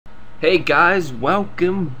Hey guys,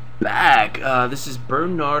 welcome back. This is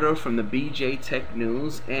Bernardo from the BJ Tech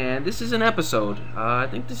News, and this is an episode. I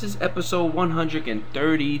think this is episode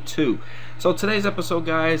 132. So today's episode,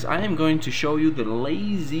 guys, I am going to show you the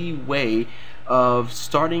lazy way of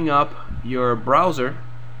starting up your browser,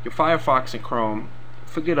 your Firefox and Chrome.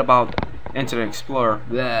 Forget about Internet Explorer.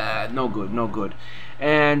 Blah, no good, no good.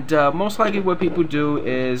 And most likely what people do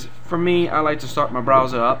is, for me, I like to start my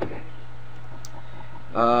browser up.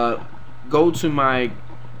 Go to my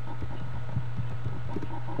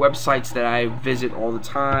websites that I visit all the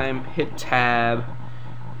time, hit tab,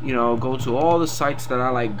 go to all the sites that I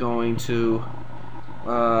like going to.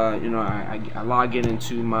 I log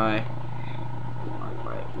into my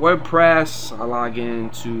WordPress, I log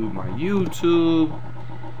into my YouTube.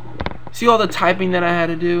 See all the typing that I had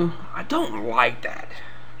to do? I don't like that.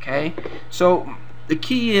 Okay, so the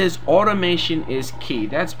key is automation is key.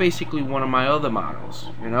 That's basically one of my other models.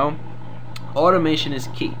 Automation is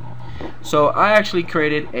key. So I actually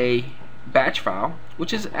created a batch file,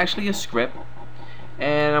 which is actually a script,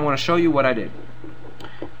 and I'm going to show you what I did.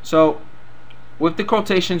 So with the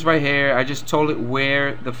quotations right here, I just told it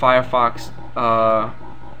where the Firefox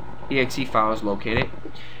exe file is located,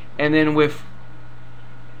 and then with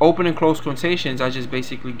open and close quotations, I just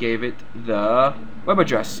basically gave it the web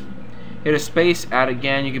address. Hit a space, add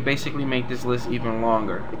again. You can basically make this list even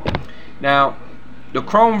longer. Now, the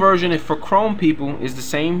Chrome version, if for Chrome people, is the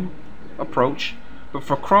same approach, but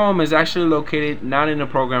for Chrome is actually located not in the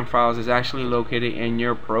program files, it's actually located in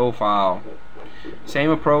your profile. Same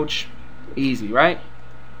approach, easy, right?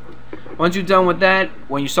 Once you're done with that,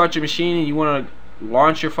 when you start your machine and you want to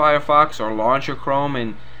launch your Firefox or launch your Chrome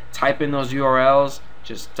and type in those URLs,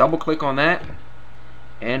 just double click on that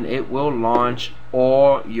and it will launch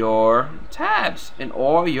all your tabs and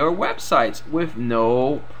all your websites with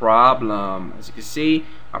no problem. As you can see,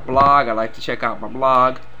 my blog, I like to check out my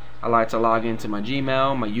blog. I like to log into my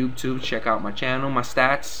Gmail, my YouTube, check out my channel, my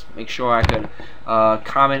stats, make sure I can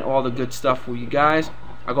comment all the good stuff for you guys.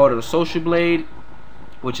 I go to the Social Blade,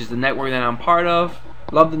 which is the network that I'm part of.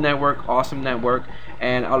 Love the network, awesome network,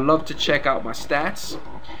 and I love to check out my stats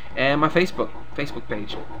and my Facebook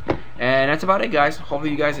page. And that's about it, guys.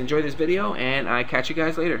 Hopefully you guys enjoyed this video, and I catch you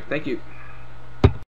guys later. Thank you.